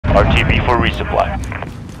RTB for resupply.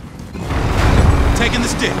 Taking the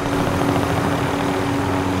stick.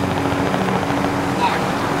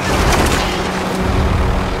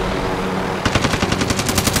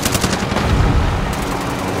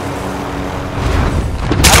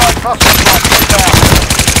 Allied cluster strike down.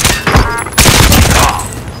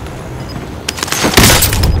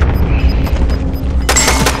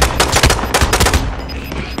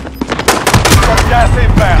 Got gas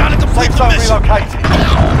inbound. Gotta complete Safe the zone mission. relocated.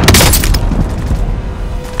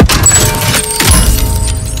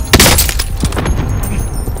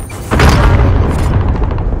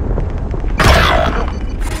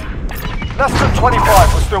 Less than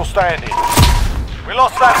 25 was still standing. We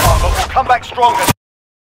lost that one, but we'll come back stronger.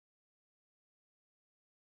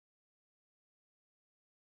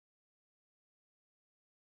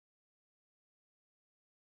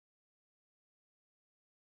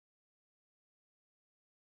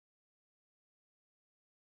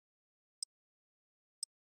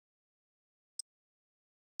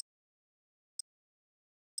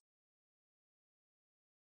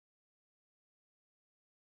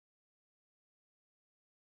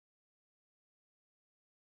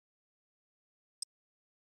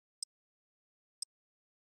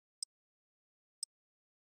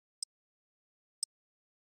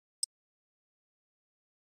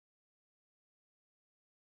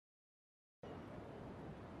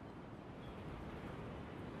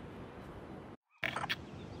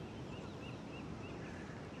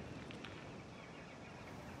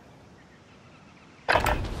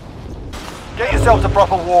 Get yourself to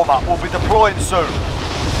proper warm-up. We'll be deploying soon.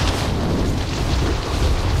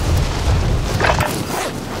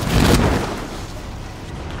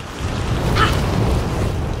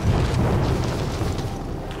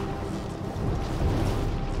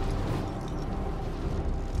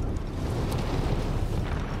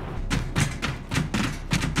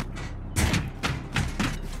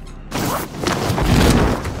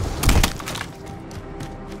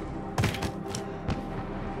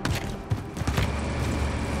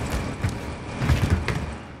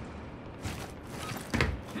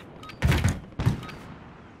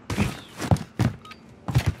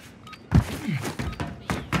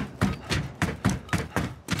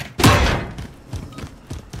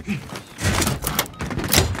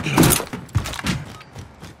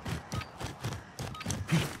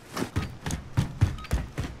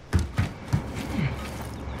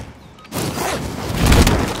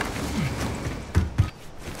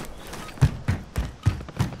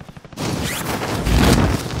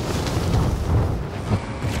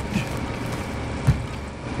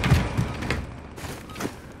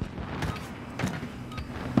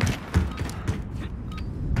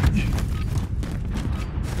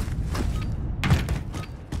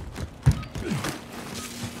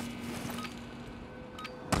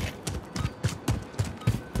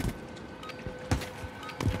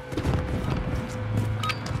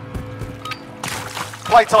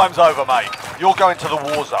 Playtime's over, mate. You're going to the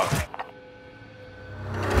war zone.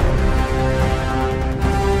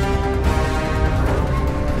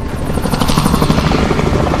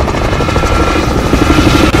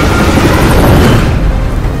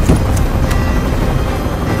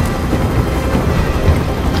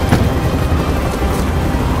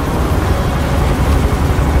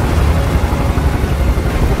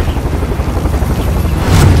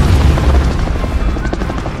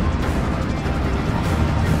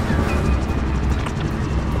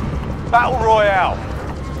 Battle Royale.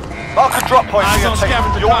 Mark a drop point for your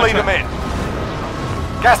team. You'll lead them in.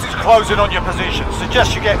 Gas is closing on your position.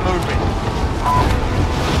 Suggest you get moving.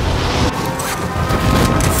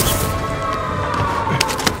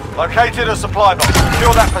 Located a supply box.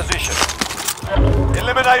 Secure that position.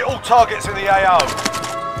 Eliminate all targets in the AO.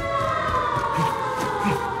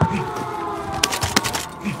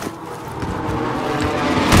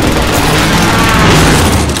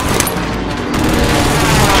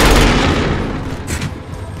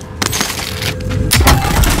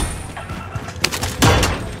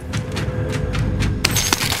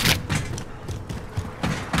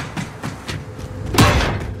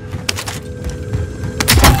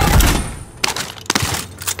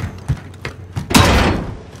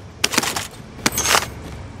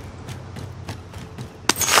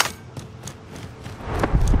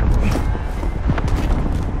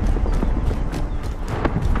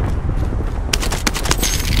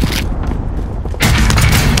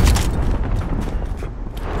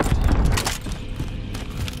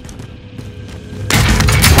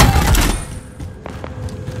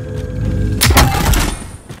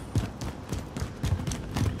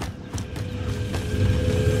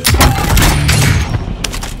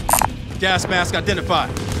 Gas mask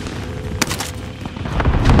identified.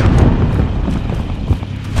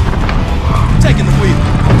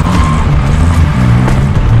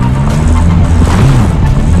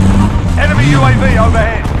 UAV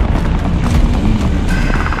overhead.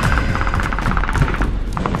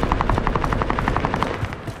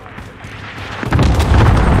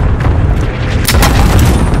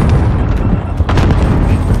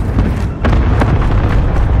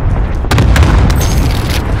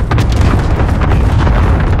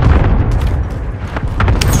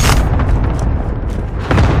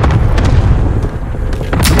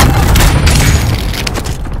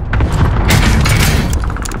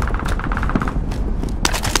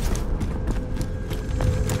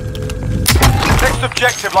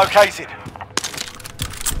 Objective located.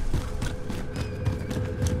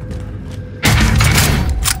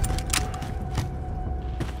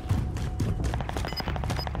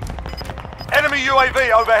 Enemy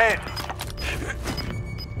UAV overhead.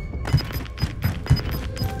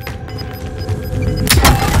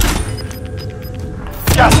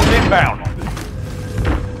 Gas is inbound.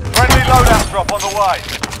 Friendly loadout drop on the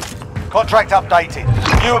way. Contract updated.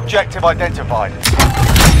 New objective identified.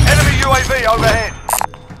 Enemy UAV overhead.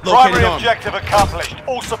 Primary objective accomplished.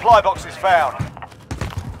 All supply boxes found.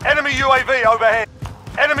 Enemy UAV overhead.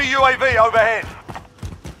 Enemy UAV overhead.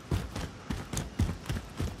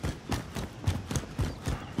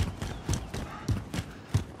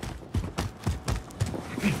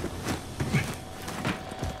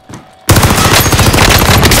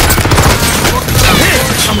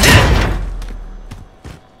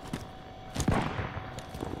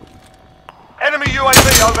 Enemy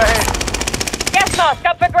UAV overhead. Gas mask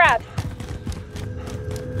up for grabs.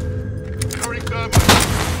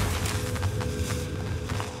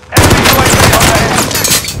 Enemy UAV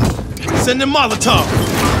overhead. Send them Molotov.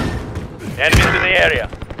 Enemies in the area.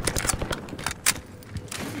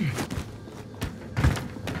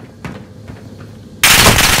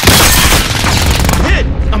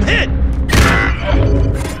 I'm hit!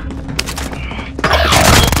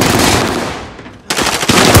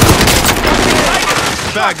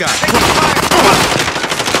 Bad guy.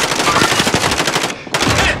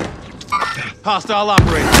 Hostile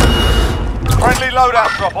operator. Friendly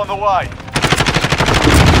loadout drop on the way.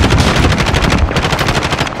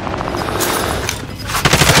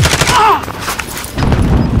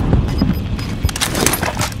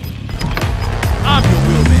 I'm your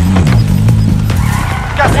wheelman.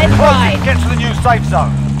 Gas is Let's closing. ride. Get to the new safe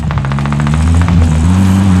zone.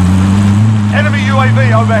 Enemy UAV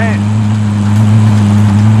overhead.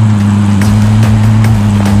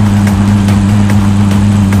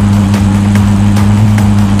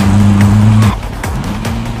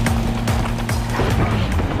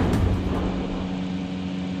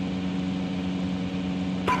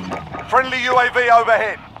 Friendly UAV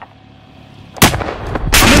overhead.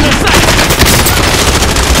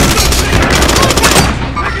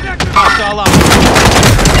 Hostile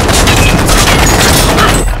operator.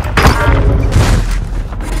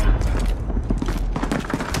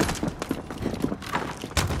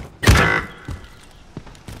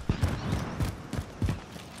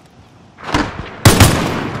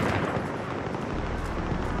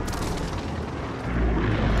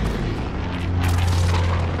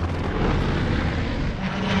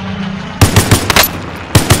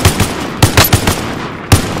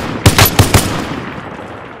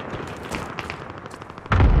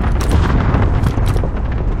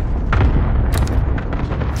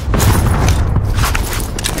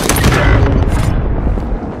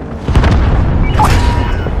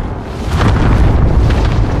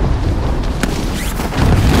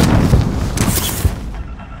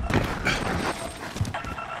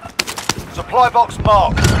 Supply box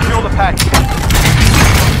marked. Secure the package.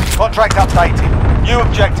 Contract updated. New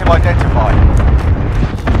objective identified.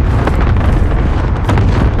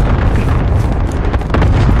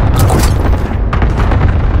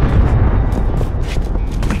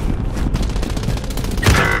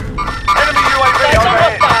 Enemy UAV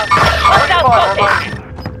overhead. Hostile 25 remaining.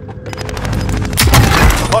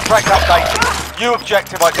 Contract updated. New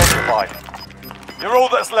objective identified. You're all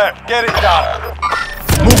that's left. Get it done.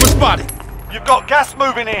 Mover spotted. You've got gas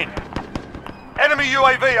moving in. Enemy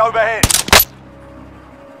UAV overhead.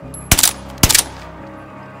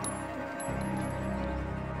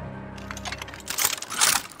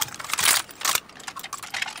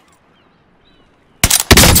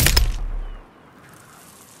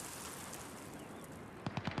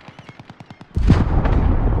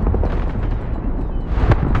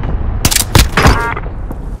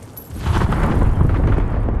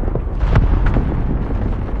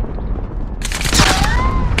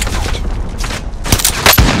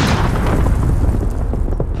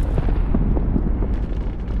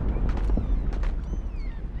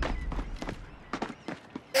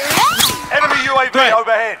 UAV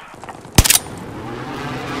overhead.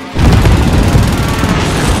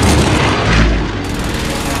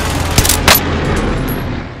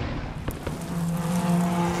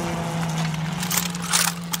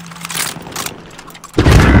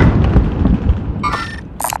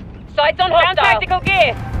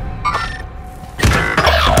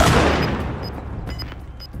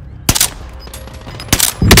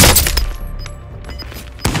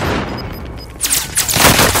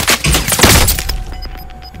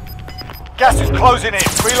 Gas is closing in.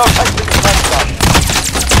 Relocate to the safe zone.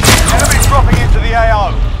 Enemies dropping into the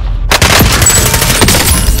AO.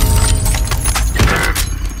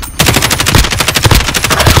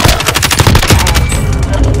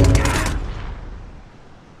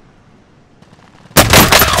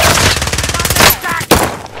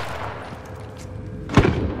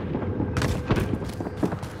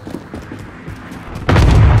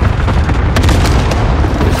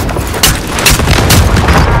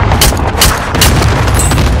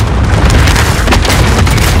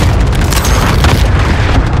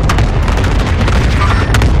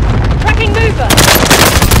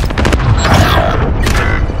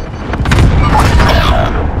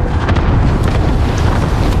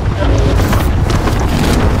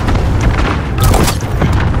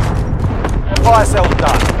 Fire cell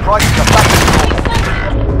done. Prices are back to normal.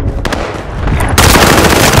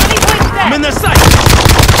 I'm in their sight!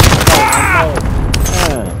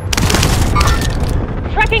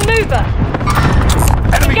 Tracking mover.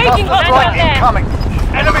 Enemy Engaging cluster hostile strike there. incoming.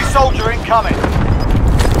 Enemy soldier incoming.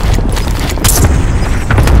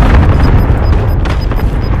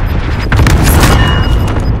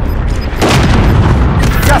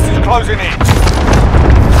 Gas is closing in.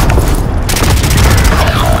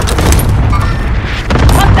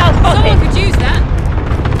 Hostile spotted. Someone could use that.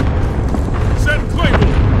 Send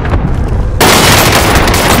Claymore!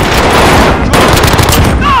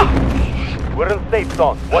 We're in safe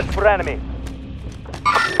zone. Watch for enemy.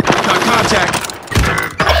 Got contact!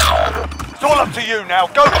 It's all up to you now.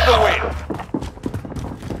 Go for the win.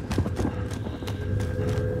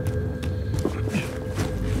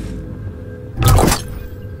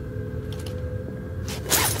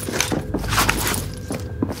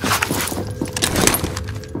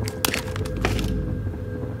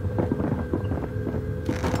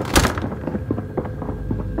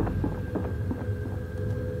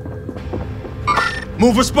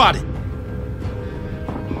 Mover spotted!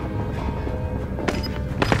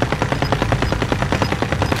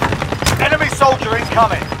 Enemy soldier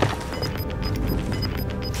incoming.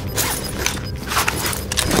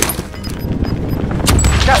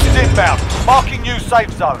 Gas is inbound. Marking new safe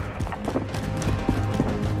zone.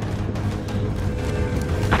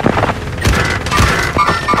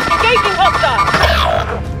 Engaging hostile.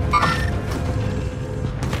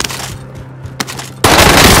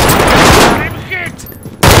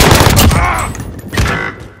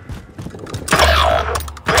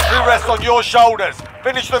 Victory rests on your shoulders.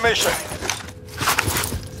 Finish the mission.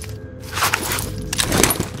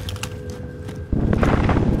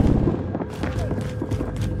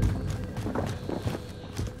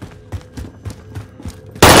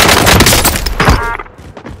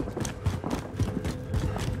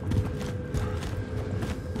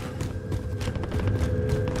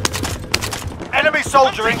 Enemy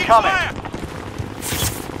soldier incoming.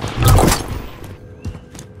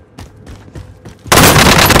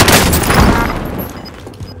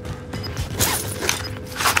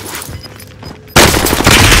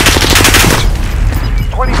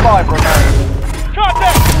 Five remaining.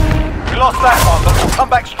 We lost that one, but we'll come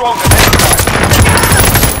back stronger next time.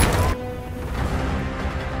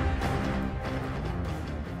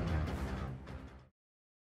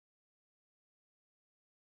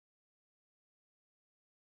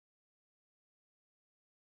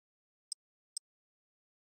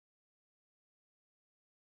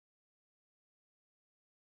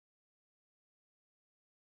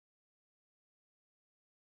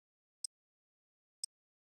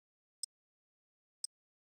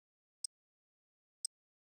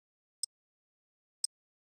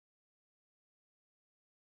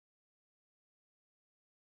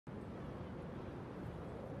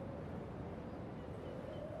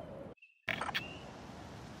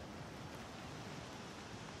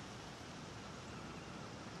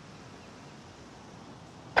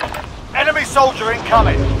 Enemy soldier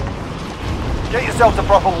incoming. Get yourself to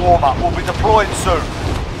proper warm-up. We'll be deploying soon.